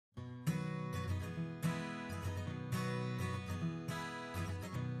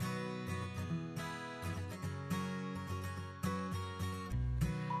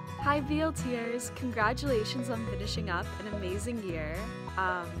Hi BLTers, congratulations on finishing up an amazing year.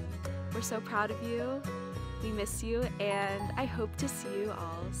 We're so proud of you, we miss you, and I hope to see you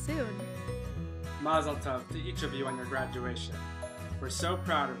all soon. Mazel tov to each of you on your graduation. We're so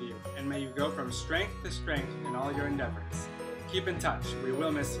proud of you, and may you go from strength to strength in all your endeavors. Keep in touch, we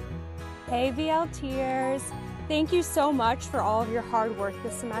will miss you. Hey BLTers, thank you so much for all of your hard work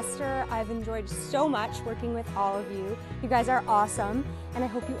this semester. I've enjoyed so much working with all of you. You guys are awesome, and I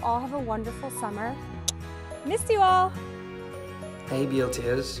hope you all have a wonderful summer. Missed you all! Hey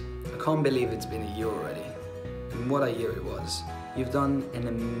BLTers, I can't believe it's been a year already. And what a year it was. You've done an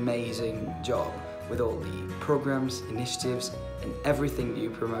amazing job with all the programs, initiatives, and everything that you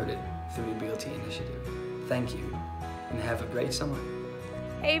promoted through the BLT initiative. Thank you, and have a great summer.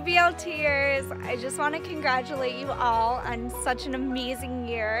 Hey BLTers, I just want to congratulate you all on such an amazing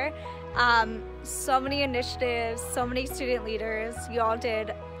year. So many initiatives, so many student leaders. You all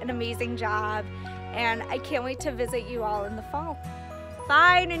did an amazing job, and I can't wait to visit you all in the fall.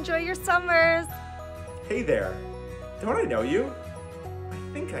 Bye and enjoy your summers. Hey there, don't I know you?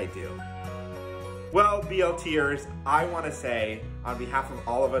 I think I do. Well, BLTers, I want to say, on behalf of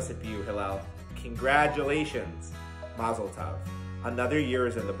all of us at BU Hillel, congratulations, Mazel Tov. Another year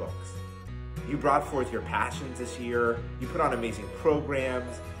is in the books. You brought forth your passions this year, you put on amazing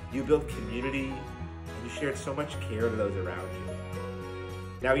programs, you built community, and you shared so much care to those around you.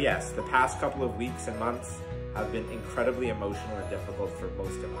 Now yes, the past couple of weeks and months have been incredibly emotional and difficult for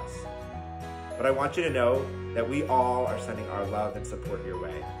most of us. But I want you to know that we all are sending our love and support your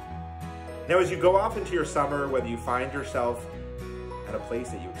way. Now as you go off into your summer, whether you find yourself at a place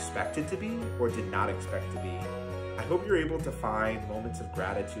that you expected to be or did not expect to be, I hope you're able to find moments of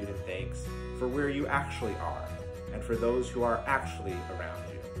gratitude and thanks for where you actually are and for those who are actually around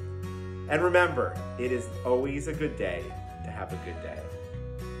you. And remember, it is always a good day to have a good day.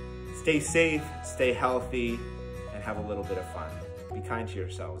 Stay safe, stay healthy, and have a little bit of fun. Be kind to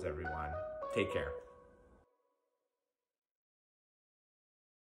yourselves, everyone. Take care.